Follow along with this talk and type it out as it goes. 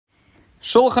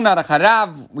Shulchan Aruch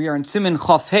Harav, we are in Siman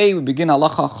Chaf Hey, we begin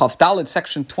Halacha Chaf Dalet,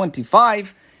 section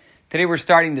 25. Today we're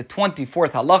starting the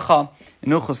 24th Halacha, in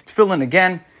Hilchos Tefillin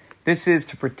again. This is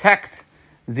to protect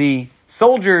the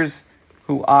soldiers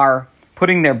who are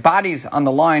putting their bodies on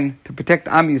the line to protect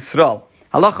Am Yisrael.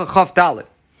 Halacha Chaf Dalet.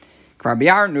 Kvar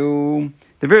bi'arnu,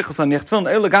 the Virchos HaNech Tefillin,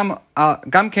 Eile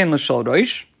Gam Ken L'Shol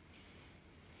Roish.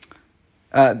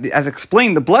 As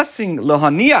explained, the blessing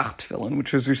Lohaniach Tefillin,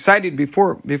 which was recited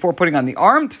before putting on the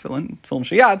arm Tefillin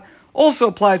Sheyad, also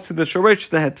applies to the Shoresh,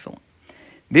 the head Tefillin.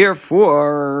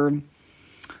 Therefore,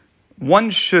 one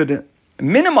should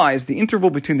minimize the interval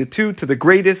between the two to the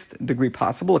greatest degree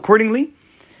possible. Accordingly,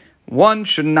 one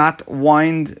should not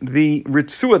wind the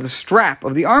ritzua, the strap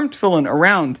of the arm Tefillin,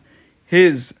 around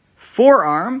his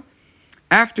forearm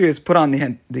after he has put on the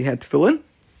head Tefillin.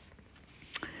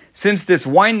 Since this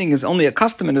winding is only a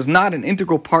custom and is not an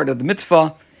integral part of the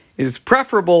mitzvah, it is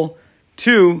preferable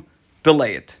to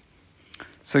delay it.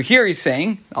 So here he's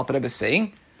saying, Alter Rebbe is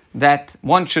saying, that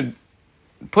one should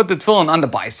put the tefillin on the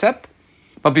bicep,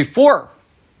 but before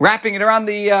wrapping it around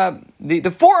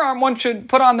the forearm, one should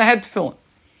put on the head tefillin.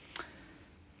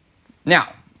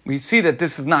 Now, we see that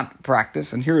this is not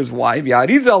practice, and here is why. The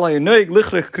Arizal,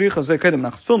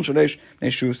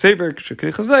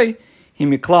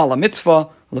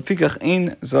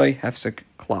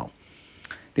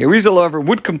 however,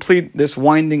 would complete this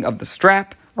winding of the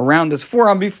strap around his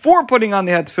forearm before putting on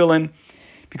the head tefillin,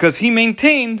 because he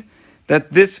maintained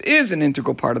that this is an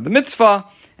integral part of the mitzvah,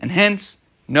 and hence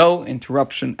no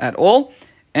interruption at all.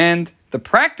 And the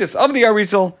practice of the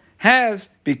Arizal has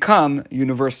become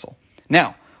universal.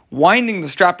 Now, winding the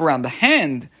strap around the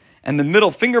hand and the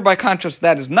middle finger, by contrast,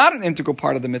 that is not an integral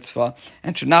part of the mitzvah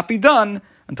and should not be done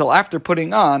until after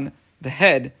putting on the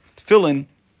head tefillin,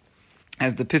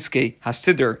 as the Piskei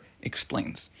Hasider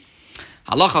explains.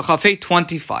 Halacha Chafei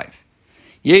 25.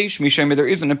 Yesh Mishem, there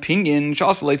is an opinion.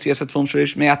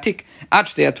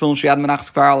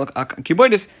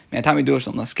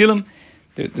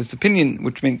 This opinion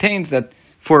which maintains that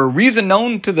for a reason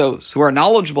known to those who are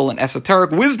knowledgeable in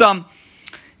esoteric wisdom,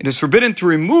 it is forbidden to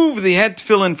remove the head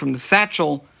tefillin from the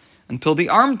satchel until the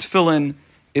arm tefillin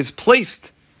is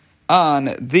placed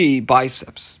on the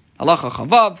biceps. Halacha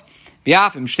Chavav,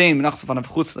 Biafim Shtein Menachs van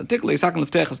Avchutz Latikle Yisaken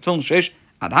Leftechas Tefillin Sheish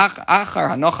Ad Achar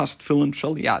Hanochas Tefillin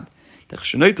Shel Yad. The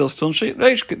Chshenoitel Tefillin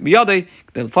Sheish Biyadei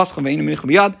K'dei Lefascha Ve'inu Minich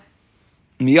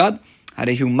Miyad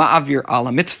Harehu Ma'avir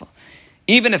Ala Mitzvah.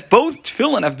 Even if both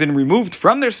tefillin have been removed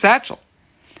from their satchel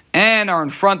and are in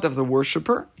front of the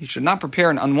worshipper, he should not prepare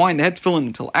and unwind the head tefillin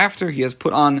until after he has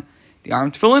put on the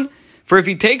arm tefillin. For if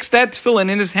he takes that tefillin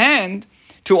in his hand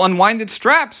to unwind its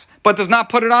straps, but does not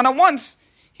put it on at once,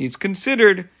 he's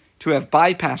considered to have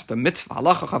bypassed the mitzvah.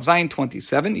 Halacha Chav Zayin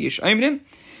 27. Yesh Oimrim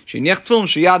Sheniach Tefillin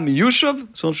Sheyad Miyushav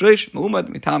Tefillin Shleish Me'umad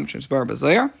Mitam Shesbar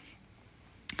B'Zayar.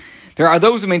 There are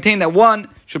those who maintain that one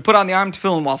should put on the arm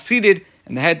tefillin while seated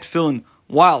and the head tefillin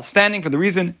while standing, for the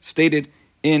reason stated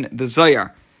in the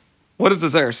Zayar. What does the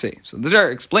Zayar say? So the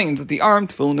Zayar explains that the arm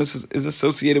tefillin is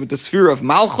associated with the sphere of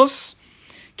Malchus,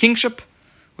 kingship,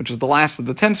 which is the last of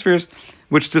the 10 spheres,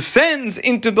 which descends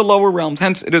into the lower realms.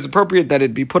 Hence, it is appropriate that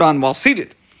it be put on while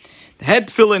seated. The head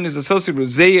tefillin is associated with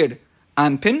Zeir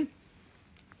Anpin,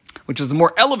 which is the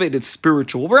more elevated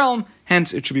spiritual realm.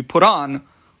 Hence, it should be put on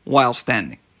while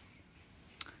standing.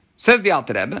 Says the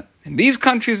Alter Rebbe, in these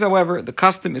countries, however, the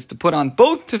custom is to put on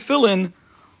both tefillin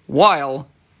while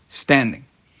standing.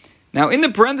 Now, in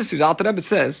the parentheses, Alter Rebbe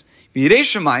says,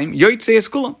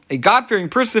 a God-fearing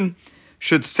person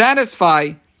should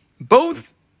satisfy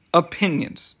both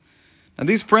opinions. Now,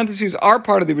 these parentheses are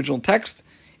part of the original text.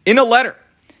 In a letter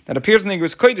that appears in the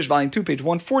Igros Kodesh, volume 2, page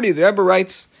 140, the Rebbe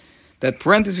writes that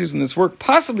parentheses in this work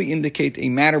possibly indicate a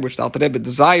matter which the Alter Rebbe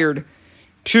desired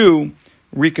to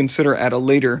reconsider at a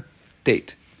later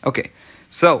date. Okay,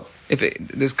 so if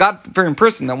this God-fearing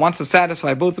person that wants to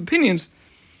satisfy both opinions,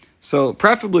 so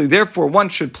preferably, therefore, one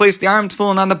should place the arm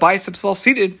tefillin on the biceps while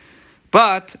seated,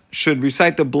 but should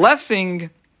recite the blessing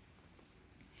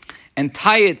and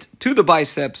tie it to the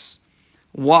biceps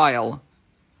while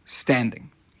standing.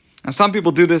 Now, some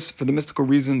people do this for the mystical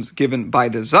reasons given by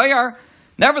the Zayar.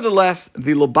 Nevertheless,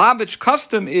 the Lubavitch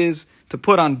custom is to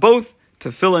put on both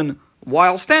tefillin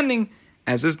while standing,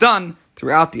 as is done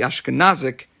throughout the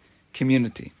Ashkenazic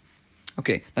community.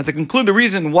 Okay, now to conclude the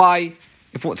reason why,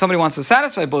 if somebody wants to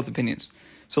satisfy both opinions,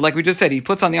 so like we just said, he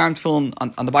puts on the arm tefillin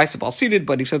on the bicep while seated,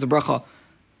 but he says a bracha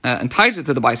and ties it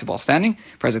to the bicep while standing.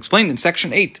 For as explained in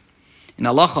section 8, in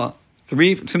Halacha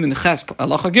 3, Siman Ches,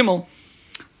 Halacha Gimel,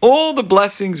 all the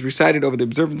blessings recited over the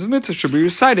observance of mitzvah should be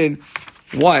recited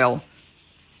while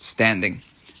standing.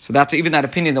 So that's even that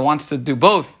opinion that wants to do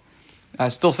both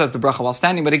still says the bracha while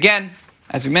standing. But again,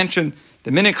 as we mentioned,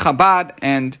 the Minik Chabad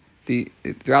and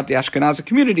throughout the Ashkenazi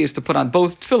community is to put on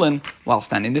both tefillin while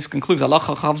standing. This concludes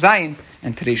Halacha Chav Zayin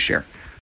and today's share.